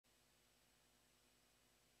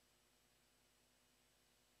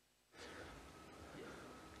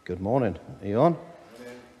Good morning. Are you on?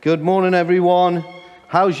 Good morning, everyone.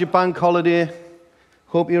 How's your bank holiday?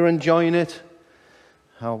 Hope you're enjoying it.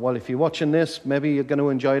 Well, if you're watching this, maybe you're going to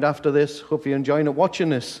enjoy it after this. Hope you're enjoying it watching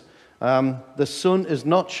this. The sun is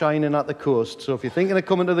not shining at the coast, so if you're thinking of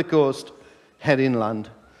coming to the coast, head inland.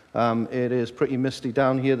 It is pretty misty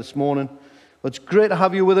down here this morning. But it's great to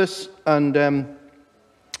have you with us, and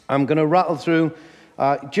I'm going to rattle through.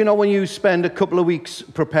 Do you know when you spend a couple of weeks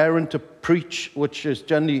preparing to preach, which is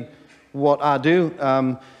generally what I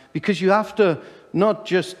do, because you have to not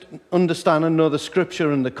just understand and know the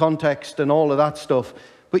scripture and the context and all of that stuff,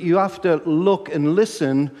 but you have to look and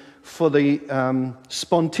listen for the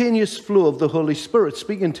spontaneous flow of the Holy Spirit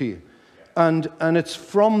speaking to you. And it's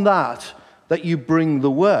from that you bring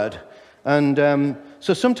the word. And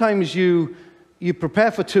so sometimes you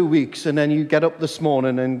prepare for 2 weeks, and then you get up this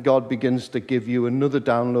morning and God begins to give you another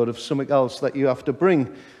download of something else that you have to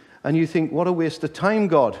bring. And you think, what a waste of time,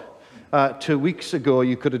 God. 2 weeks ago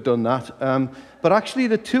you could have done that. But actually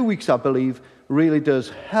the 2 weeks, I believe, really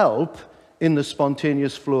does help in the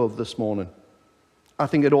spontaneous flow of this morning. I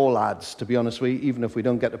think it all adds, to be honest with you, even if we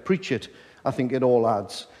don't get to preach it. I think it all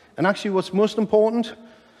adds. And actually what's most important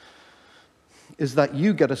is that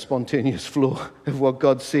you get a spontaneous flow of what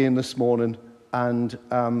God's saying this morning. And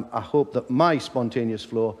I hope that my spontaneous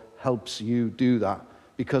flow helps you do that.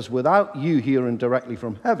 Because without you hearing directly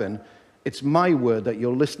from heaven, it's my word that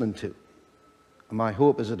you're listening to. And my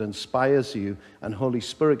hope is it inspires you, and Holy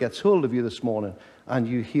Spirit gets hold of you this morning, and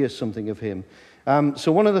you hear something of him.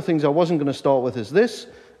 So one of the things I wasn't going to start with is this,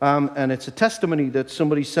 and it's a testimony that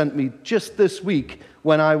somebody sent me just this week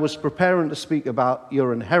when I was preparing to speak about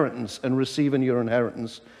your inheritance and receiving your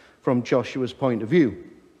inheritance from Joshua's point of view.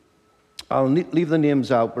 I'll leave the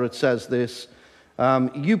names out, but it says this.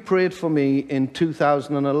 You prayed for me in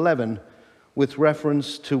 2011 with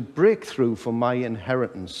reference to breakthrough for my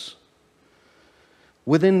inheritance.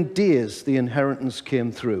 Within days, the inheritance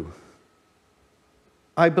came through.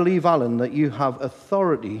 I believe, Alan, that you have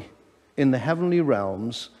authority in the heavenly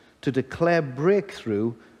realms to declare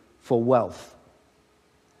breakthrough for wealth.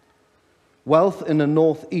 Wealth in the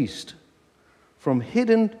northeast, from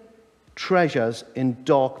hidden treasures in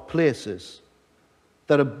dark places,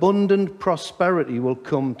 that abundant prosperity will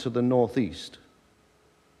come to the northeast.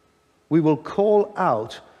 We will call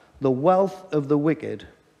out the wealth of the wicked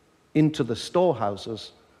into the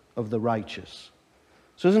storehouses of the righteous.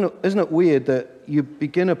 So isn't it weird that you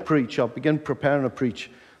begin preparing a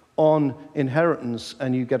preach on inheritance,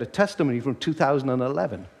 and you get a testimony from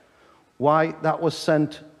 2011? Why that was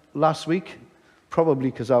sent last week?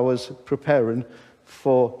 Probably because I was preparing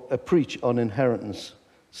for a preach on inheritance.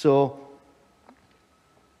 So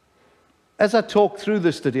as I talk through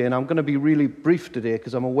this today, and I'm going to be really brief today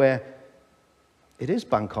because I'm aware it is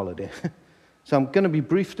bank holiday. So I'm going to be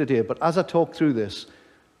brief today, but as I talk through this,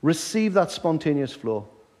 receive that spontaneous flow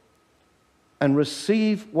and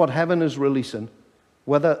receive what heaven is releasing,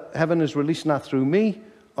 whether heaven is releasing that through me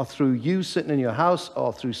or through you sitting in your house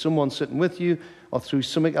or through someone sitting with you or through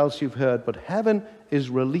something else you've heard, but heaven is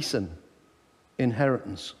releasing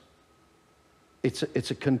inheritance.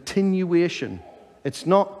 It's a continuation. It's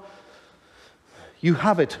not, you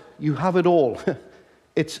have it all.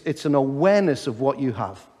 It's an awareness of what you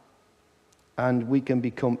have. And we can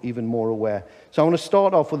become even more aware. So I want to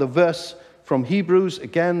start off with a verse from Hebrews.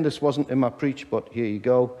 Again, this wasn't in my preach, but here you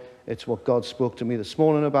go. It's what God spoke to me this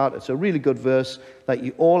morning about. It's a really good verse that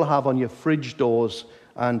you all have on your fridge doors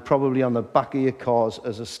and probably on the back of your cars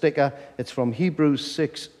as a sticker. It's from Hebrews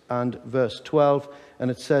 6 and verse 12.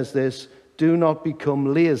 And it says this: do not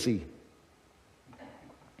become lazy.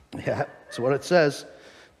 Yeah, that's what it says.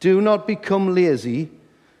 Do not become lazy,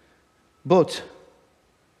 but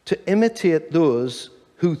to imitate those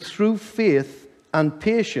who through faith and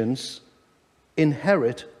patience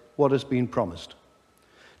inherit what has been promised.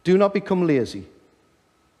 Do not become lazy,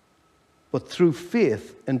 but through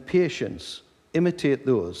faith and patience imitate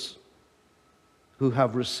those who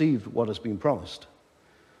have received what has been promised.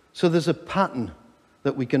 So there's a pattern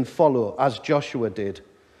that we can follow as Joshua did.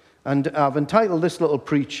 And I've entitled this little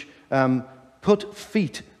preach, Put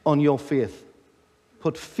Feet on Your Faith.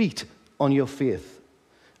 Put feet on your faith.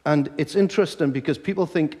 And it's interesting because people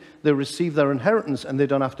think they receive their inheritance and they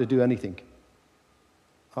don't have to do anything.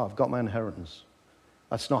 Oh, I've got my inheritance.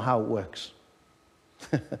 That's not how it works.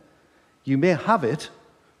 You may have it,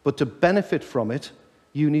 but to benefit from it,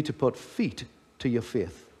 you need to put feet to your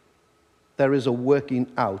faith. There is a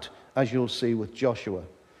working out, as you'll see with Joshua.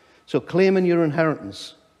 So claiming your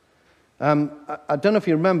inheritance. I don't know if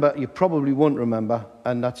you remember, you probably won't remember,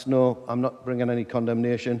 and I'm not bringing any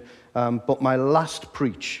condemnation, but my last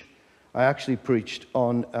preach I actually preached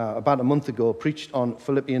on, about a month ago, preached on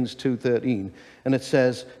Philippians 2:13, and it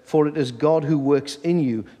says, "For it is God who works in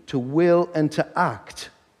you to will and to act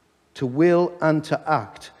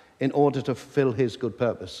in order to fulfill his good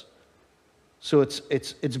purpose." So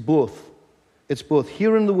it's both. It's both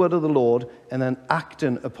hearing the word of the Lord and then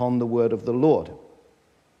acting upon the word of the Lord.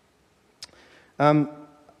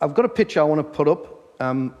 I've got a picture I want to put up.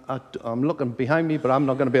 I'm looking behind me, but I'm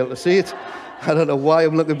not going to be able to see it. I don't know why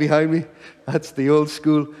I'm looking behind me. That's the old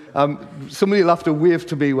school. Somebody will have to wave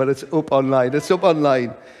to me when it's up online. It's up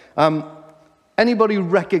online. Anybody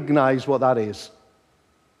recognize what that is?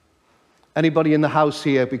 Anybody in the house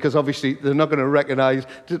here? Because obviously they're not going to recognize.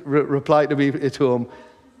 Reply to me at home.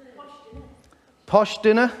 Posh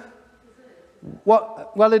dinner?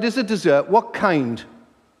 What? Well, it is a dessert. What kind?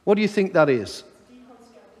 What do you think that is?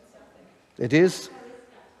 It is.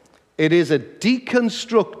 It is a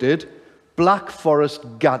deconstructed Black Forest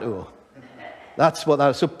gateau. That's what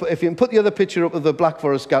that is. So if you can put the other picture up of the Black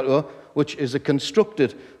Forest gateau, which is a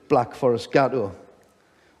constructed Black Forest gateau.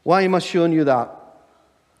 Why am I showing you that?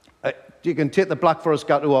 You can take the Black Forest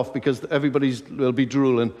gateau off because everybody will be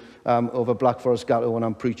drooling over Black Forest gateau when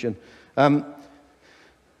I'm preaching.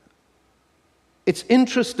 It's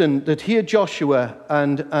interesting that here Joshua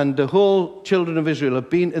and the whole children of Israel have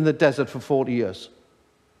been in the desert for 40 years.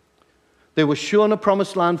 They were shown a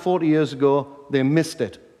promised land 40 years ago. They missed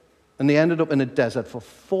it. And they ended up in a desert for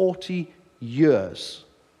 40 years.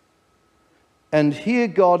 And here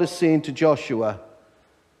God is saying to Joshua,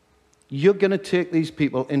 you're going to take these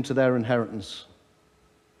people into their inheritance.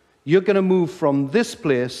 You're going to move from this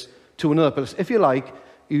place to another place. If you like,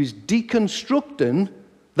 he was deconstructing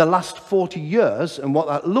the last 40 years and what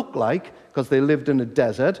that looked like, because they lived in a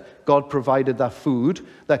desert. God provided their food.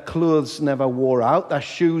 Their clothes never wore out. Their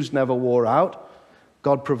shoes never wore out.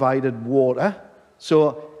 God provided water.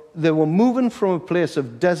 So they were moving from a place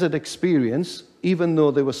of desert experience, even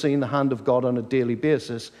though they were seeing the hand of God on a daily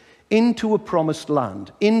basis, into a promised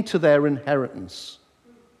land, into their inheritance.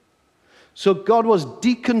 So God was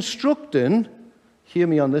deconstructing, hear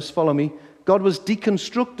me on this, follow me, God was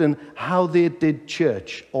deconstructing how they did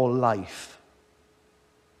church or life.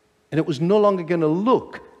 And it was no longer going to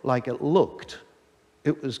look like it looked.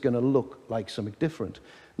 It was going to look like something different.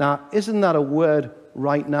 Now, isn't that a word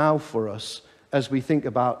right now for us as we think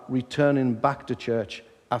about returning back to church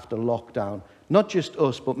after lockdown? Not just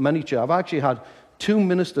us, but many churches. I've actually had 2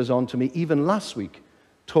 ministers on to me, even last week,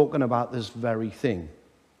 talking about this very thing.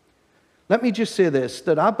 Let me just say this,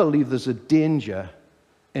 that I believe there's a danger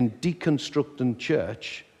in deconstructing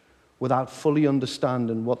church without fully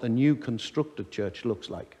understanding what the new constructed church looks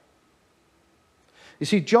like. You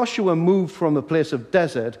see, Joshua moved from a place of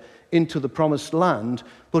desert into the promised land,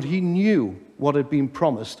 but he knew what had been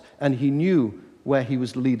promised, and he knew where he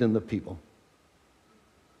was leading the people.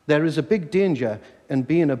 There is a big danger in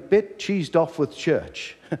being a bit cheesed off with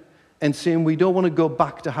church and saying we don't want to go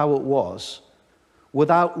back to how it was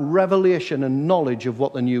without revelation and knowledge of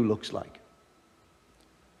what the new looks like.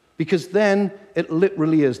 Because then it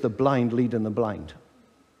literally is the blind leading the blind.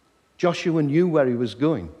 Joshua knew where he was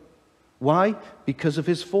going. Why? Because of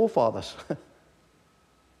his forefathers.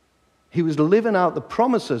 He was living out the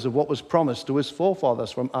promises of what was promised to his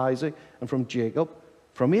forefathers from Isaac and from Jacob,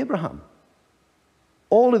 from Abraham.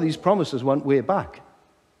 All of these promises went way back.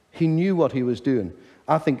 He knew what he was doing.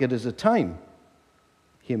 I think it is a time,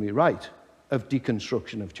 hear me right, of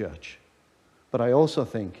deconstruction of church. But I also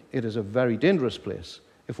think it is a very dangerous place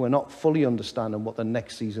if we're not fully understanding what the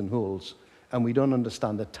next season holds and we don't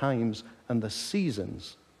understand the times and the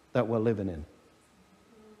seasons that we're living in.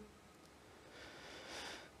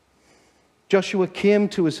 Joshua came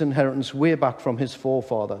to his inheritance way back from his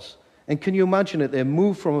forefathers. And can you imagine it? They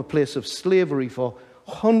moved from a place of slavery for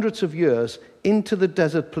hundreds of years into the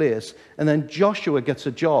desert place. And then Joshua gets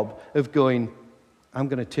a job of going, I'm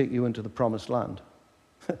going to take you into the promised land.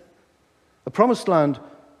 A promised land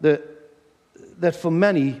that for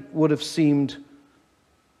many would have seemed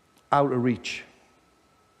out of reach.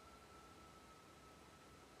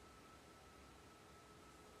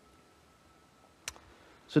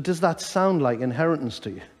 So does that sound like inheritance to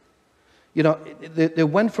you? You know, they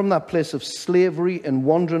went from that place of slavery and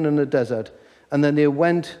wandering in the desert, and then they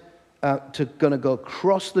went to going to go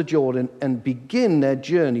across the Jordan and begin their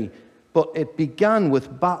journey, but it began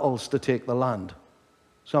with battles to take the land.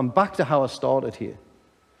 So I'm back to how I started here.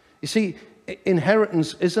 You see,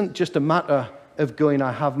 inheritance isn't just a matter of going,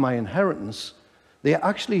 I have my inheritance. They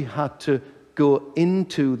actually had to go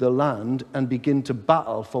into the land and begin to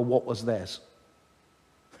battle for what was theirs.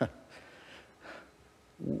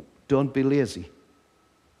 Don't be lazy.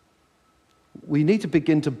 we need to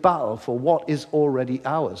begin to battle for what is already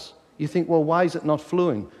ours. You think, well, why is it not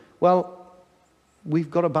flowing? Well, we've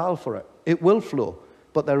got a battle for it. It will flow,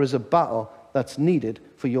 but there is a battle that's needed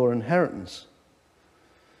for your inheritance.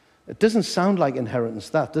 It doesn't sound like inheritance,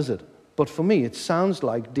 that, does it? But for me, it sounds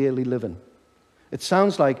like daily living. It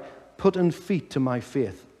sounds like putting feet to my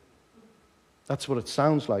faith. That's what it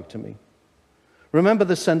sounds like to me. Remember,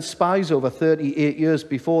 they sent spies over 38 years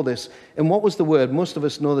before this. And what was the word? Most of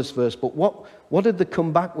us know this verse, but what did they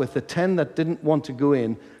come back with? The 10 that didn't want to go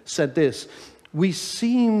in said this: we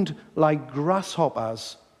seemed like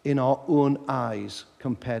grasshoppers in our own eyes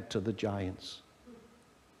compared to the giants.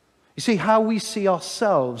 You see, how we see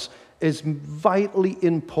ourselves is vitally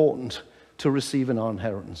important to receiving our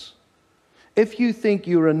inheritance. If you think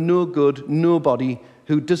you're a no good nobody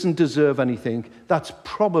who doesn't deserve anything, that's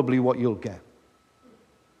probably what you'll get.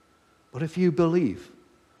 But if you believe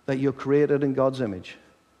that you're created in God's image,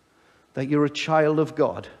 that you're a child of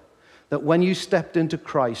God, that when you stepped into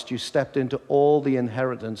Christ, you stepped into all the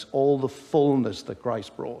inheritance, all the fullness that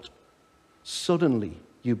Christ brought, suddenly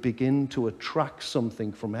you begin to attract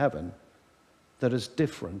something from heaven that is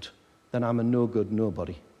different than I'm a no good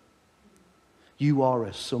nobody. You are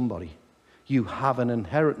a somebody. You have an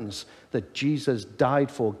inheritance that Jesus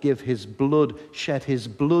died for, give his blood, shed his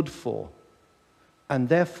blood for. And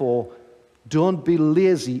therefore, don't be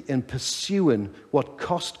lazy in pursuing what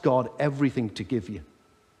cost God everything to give you.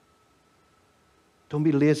 Don't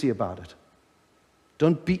be lazy about it.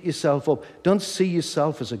 Don't beat yourself up. Don't see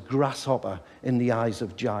yourself as a grasshopper in the eyes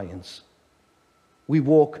of giants. We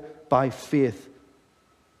walk by faith,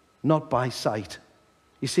 not by sight.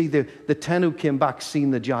 You see, the 10 who came back seen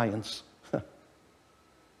the giants.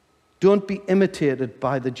 Don't be imitated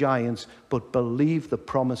by the giants, but believe the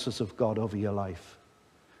promises of God over your life.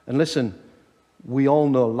 And listen, we all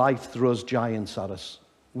know life throws giants at us.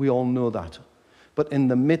 We all know that. But in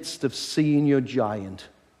the midst of seeing your giant,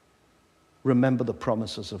 remember the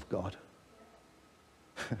promises of God.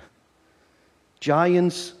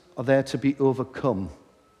 Giants are there to be overcome.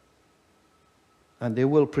 And they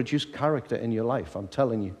will produce character in your life, I'm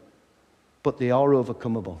telling you. But they are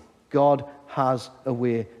overcomable. God has a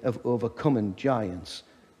way of overcoming giants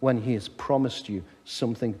when he has promised you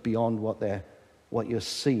something beyond what you're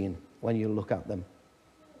seeing when you look at them.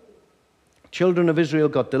 Children of Israel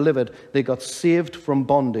got delivered. They got saved from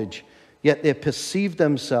bondage. Yet they perceived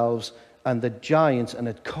themselves and the giants, and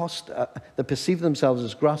they perceived themselves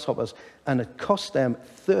as grasshoppers, and it cost them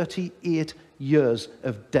 38 years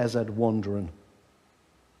of desert wandering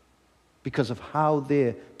because of how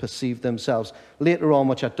they perceived themselves. Later on,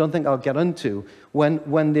 which I don't think I'll get into,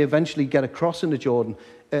 when they eventually get across into Jordan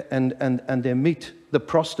and they meet the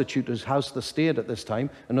prostitute whose house they stayed at this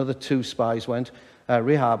time, another 2 spies went,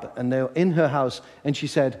 Rahab, and they were in her house, and she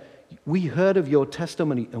said, we heard of your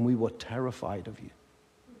testimony and we were terrified of you.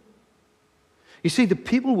 You see, the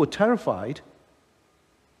people were terrified,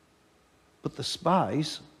 but the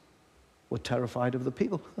spies were terrified of the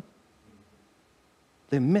people.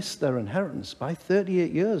 They missed their inheritance. By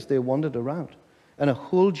 38 years, they wandered around, and a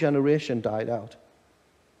whole generation died out.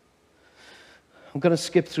 I'm going to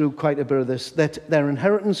skip through quite a bit of this. That their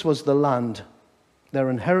inheritance was the land. Their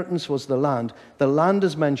inheritance was the land. The land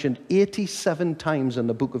is mentioned 87 times in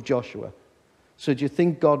the book of Joshua. So do you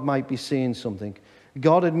think God might be saying something?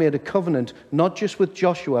 God had made a covenant, not just with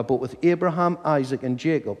Joshua, but with Abraham, Isaac, and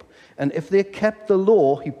Jacob. And if they kept the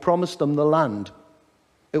law, he promised them the land.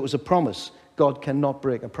 It was a promise. God cannot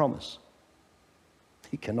break a promise.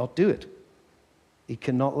 He cannot do it. He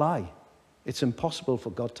cannot lie. It's impossible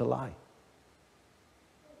for God to lie.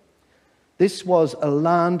 This was a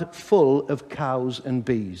land full of cows and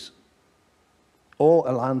bees, or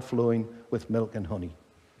a land flowing with milk and honey.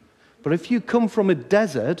 But if you come from a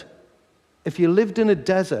desert, if you lived in a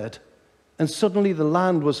desert and suddenly the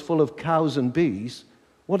land was full of cows and bees,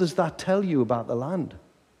 what does that tell you about the land?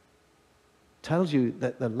 It tells you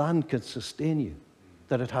that the land could sustain you,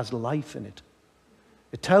 that it has life in it.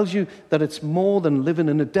 It tells you that it's more than living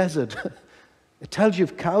in a desert. It tells you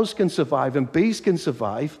if cows can survive and bees can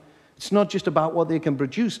survive, it's not just about what they can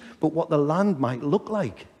produce, but what the land might look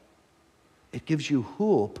like. It gives you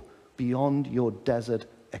hope beyond your desert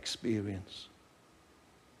experience.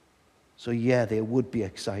 So yeah, they would be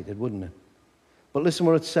excited, wouldn't it? But listen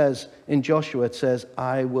what it says in Joshua. It says,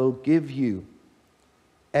 I will give you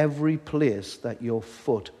every place that your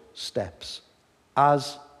foot steps,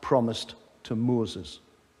 as promised to Moses.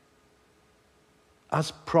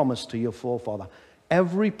 As promised to your forefather.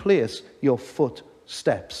 Every place your foot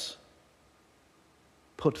steps.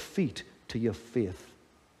 Put feet to your faith.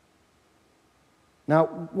 Now,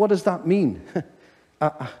 what does that mean?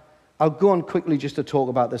 I'll go on quickly just to talk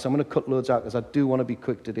about this. I'm going to cut loads out because I do want to be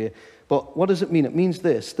quick today. But what does it mean? It means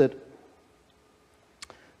this, that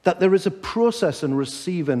there is a process in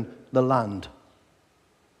receiving the land.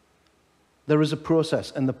 There is a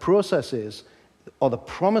process, and the process is, or the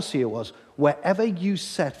promise here was, wherever you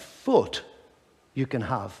set foot, you can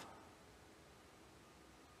have.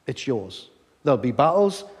 It's yours. There'll be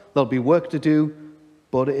battles, there'll be work to do,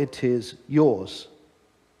 but it is yours.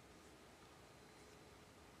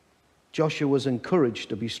 Joshua was encouraged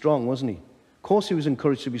to be strong, wasn't he? Of course he was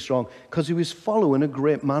encouraged to be strong, because he was following a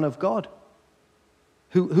great man of God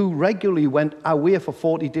who regularly went away for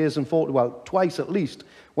 40 days and 40, well, twice at least,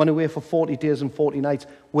 went away for 40 days and 40 nights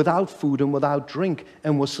without food and without drink,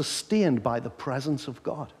 and was sustained by the presence of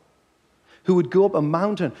God. Who would go up a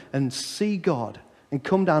mountain and see God and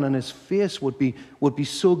come down, and his face would be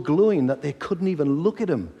so glowing that they couldn't even look at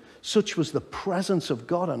him. Such was the presence of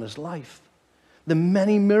God on his life. The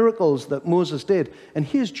many miracles that Moses did. And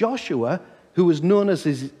here's Joshua, who was known as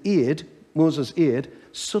his aide, Moses' aide,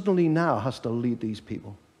 suddenly now has to lead these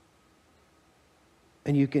people.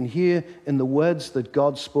 And you can hear in the words that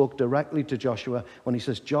God spoke directly to Joshua when he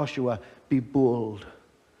says, Joshua, be bold,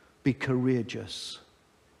 be courageous.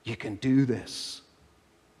 You can do this.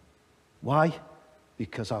 Why?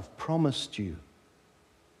 Because I've promised you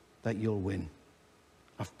that you'll win.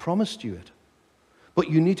 I've promised you it. But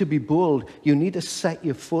you need to be bold. You need to set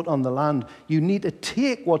your foot on the land. You need to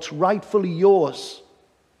take what's rightfully yours.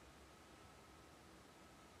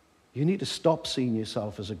 You need to stop seeing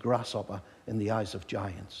yourself as a grasshopper in the eyes of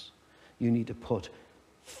giants. You need to put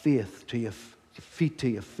faith to your feet to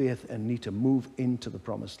your faith and need to move into the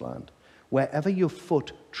promised land. Wherever your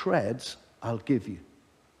foot treads, I'll give you.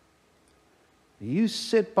 You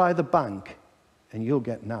sit by the bank and you'll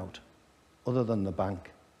get out other than the bank.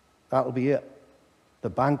 That'll be it. The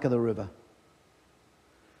bank of the river.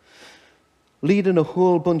 Leading a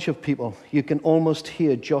whole bunch of people. You can almost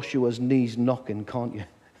hear Joshua's knees knocking, can't you?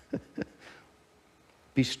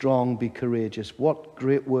 Be strong, be courageous. What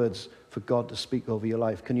great words for God to speak over your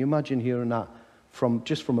life. Can you imagine hearing that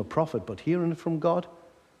just from a prophet, but hearing it from God?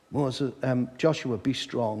 Joshua, be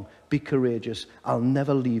strong, be courageous. I'll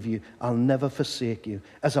never leave you. I'll never forsake you.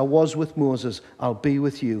 As I was with Moses, I'll be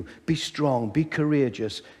with you. Be strong, be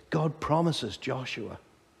courageous. God promises Joshua.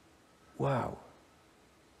 Wow.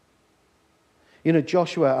 You know,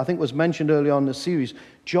 Joshua, I think was mentioned early on in the series,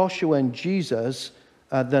 Joshua and Jesus,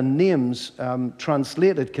 their names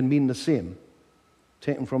translated can mean the same,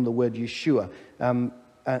 taken from the word Yeshua.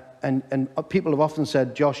 And people have often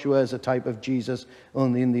said Joshua is a type of Jesus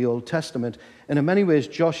only in the Old Testament. And in many ways,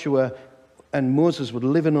 Joshua and Moses were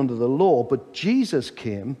living under the law, but Jesus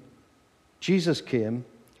came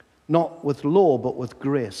not with law, but with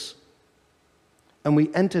grace. And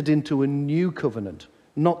we entered into a new covenant,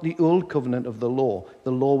 not the old covenant of the law.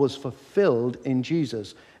 The law was fulfilled in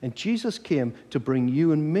Jesus. And Jesus came to bring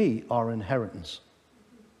you and me our inheritance.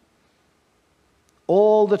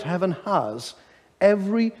 All that heaven has,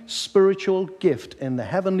 every spiritual gift in the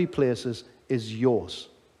heavenly places is yours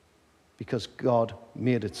because God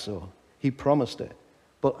made it so. He promised it.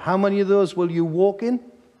 But how many of those will you walk in?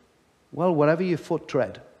 Well, wherever your foot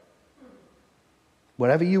tread,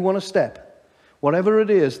 wherever you want to step, whatever it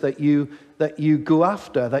is that you go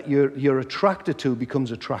after, that you're attracted to,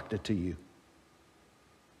 becomes attracted to you.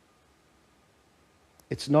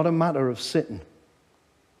 It's not a matter of sitting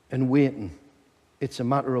and waiting. It's a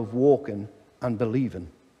matter of walking and believing.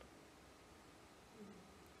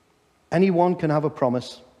 Anyone can have a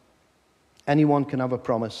promise. Anyone can have a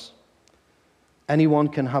promise. Anyone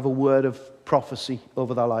can have a word of prophecy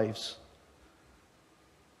over their lives.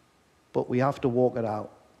 But we have to walk it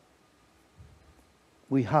out.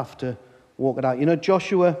 We have to walk it out. You know,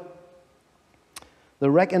 Joshua, they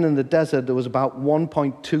reckon in the desert there was about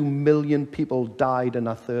 1.2 million people died in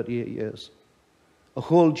that 38 years. A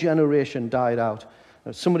whole generation died out.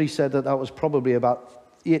 Somebody said that was probably about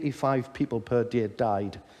 85 people per day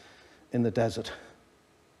died in the desert.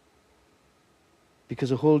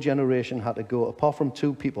 Because a whole generation had to go, apart from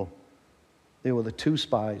two people. They were the two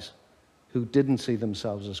spies who didn't see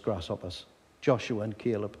themselves as grasshoppers, Joshua and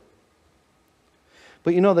Caleb.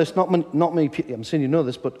 But you know, there's not many people, I'm saying you know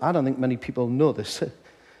this, but I don't think many people know this.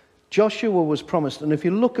 Joshua was promised, and if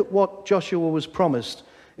you look at what Joshua was promised,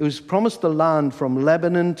 it was promised the land from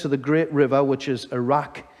Lebanon to the Great River, which is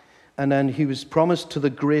Iraq, and then he was promised to the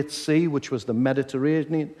Great Sea, which was the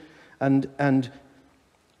Mediterranean. And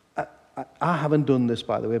I haven't done this,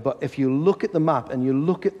 by the way, but if you look at the map and you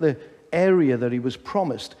look at the area that he was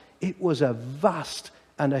promised, it was a vast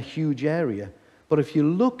and a huge area. But if you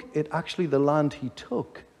look at actually the land he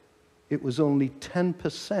took, it was only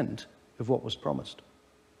 10% of what was promised.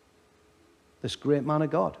 This great man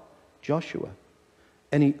of God, Joshua.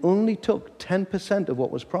 And he only took 10% of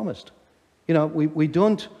what was promised. You know, we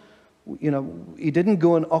don't, you know, he didn't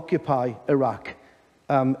go and occupy Iraq.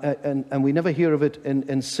 And we never hear of it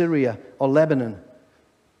in Syria or Lebanon.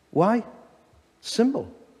 Why?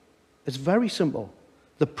 Simple. It's very simple.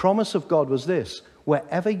 The promise of God was this: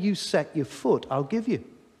 wherever you set your foot, I'll give you.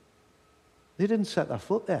 They didn't set their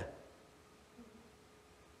foot there.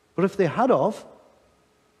 But if they had of,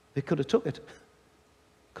 they could have took it.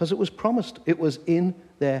 Because it was promised. It was in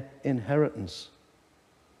their inheritance.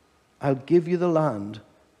 I'll give you the land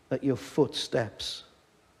at your footsteps.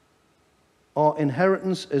 Our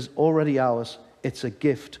inheritance is already ours. It's a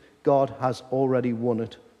gift. God has already won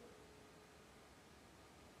it.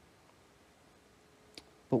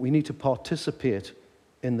 But we need to participate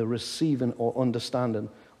in the receiving or understanding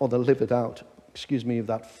or the live it out, of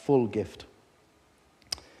that full gift.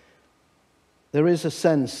 There is a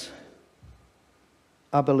sense,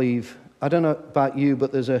 I believe, I don't know about you,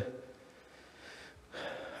 but have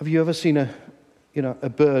you ever seen a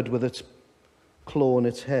bird with its claw on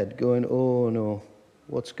its head going, oh no,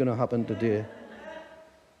 what's going to happen today?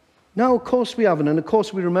 No, of course we haven't. And of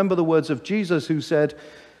course we remember the words of Jesus who said,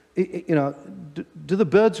 you know, do the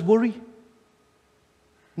birds worry?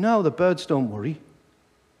 No, the birds don't worry.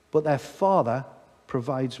 But their Father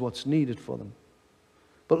provides what's needed for them.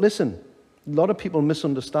 But listen, a lot of people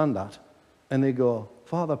misunderstand that. And they go,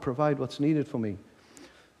 Father, provide what's needed for me.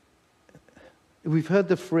 We've heard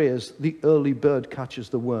the phrase, the early bird catches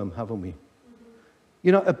the worm, haven't we?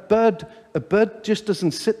 You know, a bird just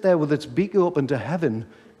doesn't sit there with its beak open to heaven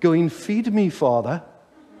going, feed me, Father.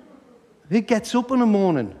 It gets up in the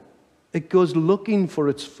morning. It goes looking for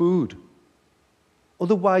its food.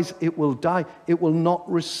 Otherwise, it will die. It will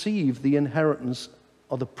not receive the inheritance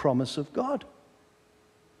or the promise of God.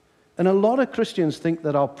 And a lot of Christians think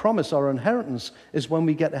that our promise, our inheritance, is when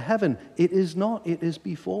we get to heaven. It is not. It is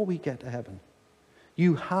before we get to heaven.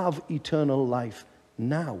 You have eternal life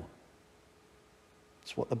now.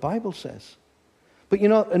 That's what the Bible says. But you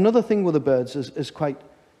know, another thing with the birds is quite,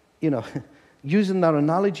 you know, using that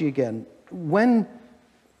analogy again, when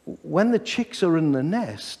the chicks are in the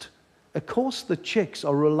nest, of course the chicks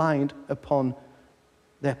are reliant upon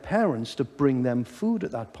their parents to bring them food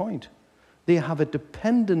at that point. They have a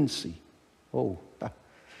dependency. I'm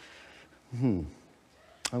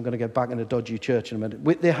going to get back into dodgy church in a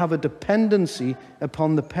minute. They have a dependency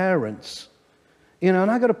upon the parents. You know, and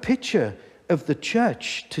I got a picture of the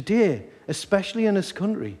church today, especially in this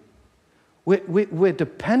country. We're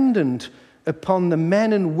dependent upon the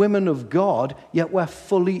men and women of God, yet we're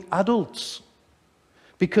fully adults.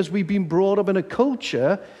 Because we've been brought up in a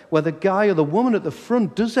culture where the guy or the woman at the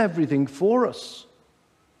front does everything for us.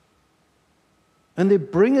 And they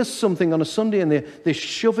bring us something on a Sunday and they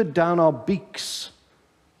shove it down our beaks.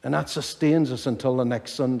 And that sustains us until the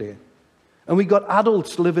next Sunday. And we got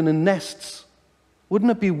adults living in nests.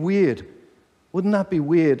 Wouldn't it be weird? Wouldn't that be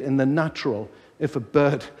weird in the natural if a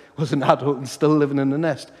bird was an adult and still living in a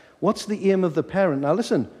nest? What's the aim of the parent? Now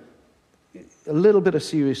listen, a little bit of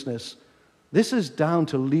seriousness. This is down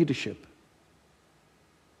to leadership.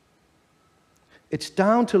 It's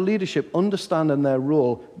down to leadership understanding their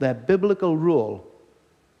role, their biblical role.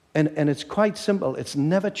 And it's quite simple. It's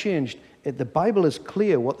never changed. The Bible is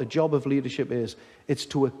clear what the job of leadership is. It's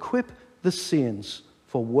to equip the saints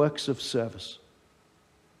for works of service.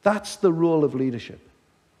 That's the role of leadership.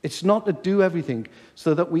 It's not to do everything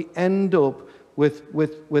so that we end up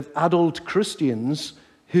with adult Christians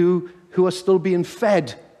who are still being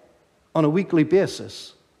fed on a weekly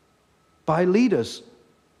basis by leaders.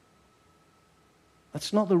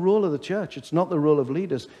 That's not the role of the church. It's not the role of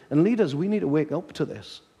leaders. And leaders, we need to wake up to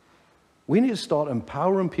this. We need to start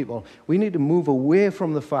empowering people. We need to move away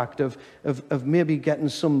from the fact of maybe getting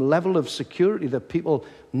some level of security that people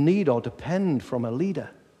need or depend from a leader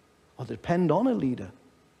or depend on a leader.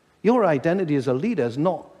 Your identity as a leader is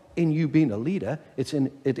not in you being a leader. It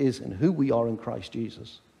is in who we are in Christ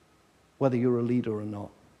Jesus, whether you're a leader or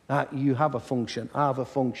not. You have a function. I have a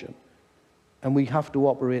function. And we have to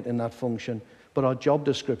operate in that function. But our job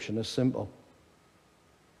description is simple: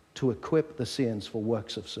 to equip the saints for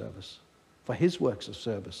works of service, for his works of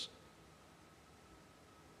service.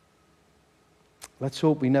 Let's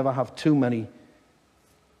hope we never have too many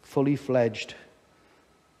fully fledged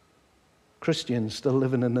Christians still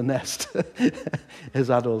living in the nest as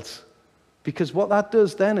adults. Because what that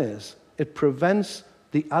does then is it prevents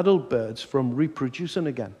the adult birds from reproducing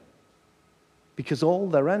again. Because all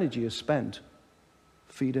their energy is spent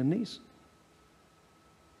feeding these.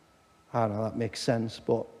 I don't know, that makes sense,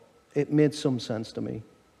 but It made some sense to me.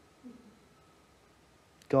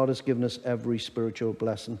 God has given us every spiritual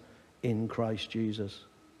blessing in Christ Jesus.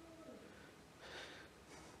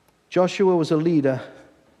 Joshua was a leader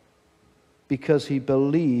because he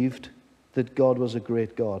believed that God was a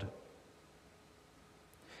great God.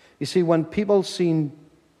 You see, when people seen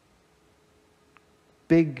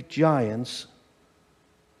big giants,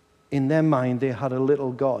 in their mind they had a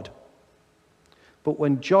little God. But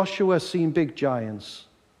when Joshua seen big giants,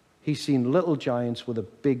 he seen little giants with a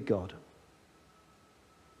big God.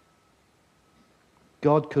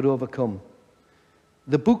 God could overcome.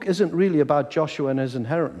 The book isn't really about Joshua and his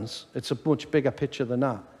inheritance. It's a much bigger picture than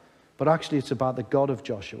that. But actually it's about the God of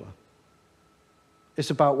Joshua. It's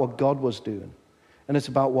about what God was doing. And it's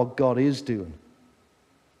about what God is doing.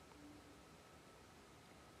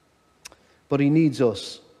 But he needs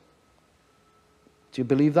us. Do you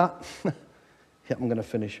believe that? Yeah, I'm going to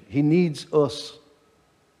finish. He needs us.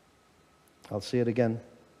 I'll say it again.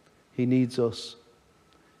 He needs us.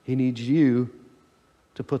 He needs you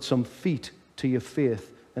to put some feet to your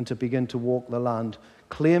faith and to begin to walk the land,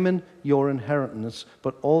 claiming your inheritance,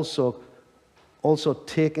 but also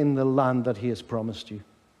taking the land that he has promised you.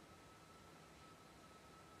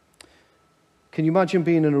 Can you imagine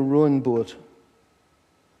being in a rowing boat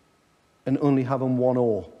and only having one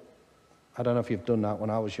oar? I don't know if you've done that. When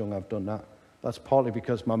I was young, I've done that. That's partly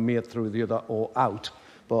because my mate threw the other oar out,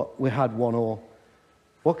 but we had one oar.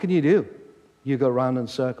 What can you do? You go round in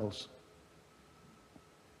circles.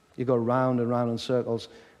 You go round and round in circles.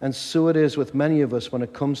 And so it is with many of us when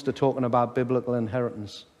it comes to talking about biblical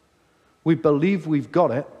inheritance. We believe we've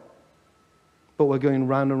got it, but we're going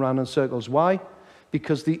round and round in circles. Why?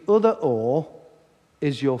 Because the other oar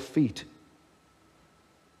is your feet.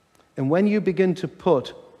 And when you begin to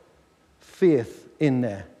put faith in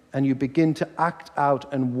there, and you begin to act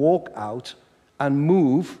out and walk out and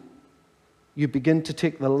move, you begin to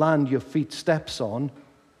take the land your feet steps on,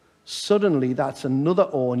 suddenly that's another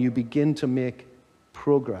oar, and you begin to make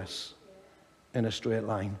progress in a straight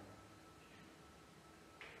line.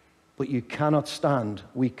 But you cannot stand,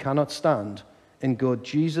 we cannot stand and go,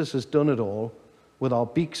 Jesus has done it all, with our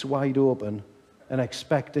beaks wide open and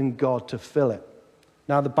expecting God to fill it.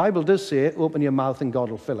 Now, the Bible does say, open your mouth and God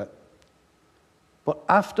will fill it. But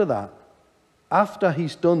after that, after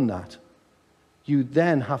he's done that, you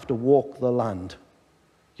then have to walk the land.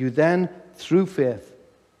 You then, through faith,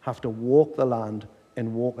 have to walk the land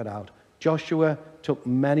and walk it out. Joshua took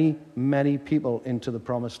many, many people into the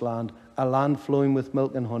promised land, a land flowing with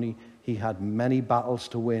milk and honey. He had many battles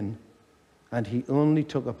to win, and he only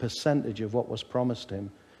took a percentage of what was promised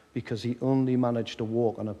him because he only managed to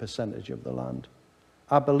walk on a percentage of the land.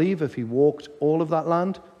 I believe if he walked all of that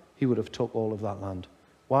land, he would have took all of that land.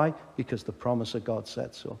 Why? Because the promise of God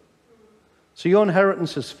said so. So your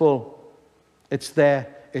inheritance is full. It's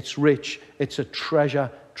there. It's rich. It's a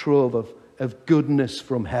treasure trove of goodness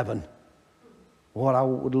from heaven. What I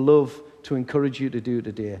would love to encourage you to do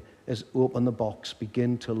today is open the box,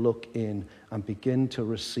 begin to look in, and begin to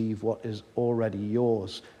receive what is already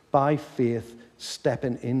yours. By faith,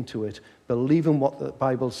 stepping into it, believing what the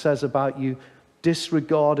Bible says about you,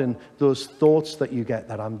 disregarding those thoughts that you get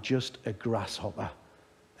that I'm just a grasshopper.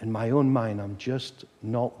 In my own mind, I'm just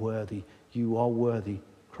not worthy. You are worthy.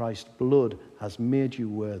 Christ's blood has made you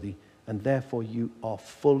worthy, and therefore you are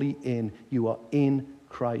fully in. You are in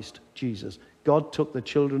Christ Jesus. God took the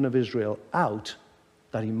children of Israel out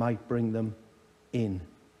that he might bring them in.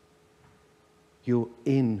 You're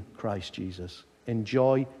in Christ Jesus.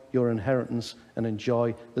 Enjoy your inheritance and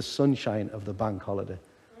enjoy the sunshine of the bank holiday.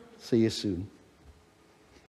 See you soon.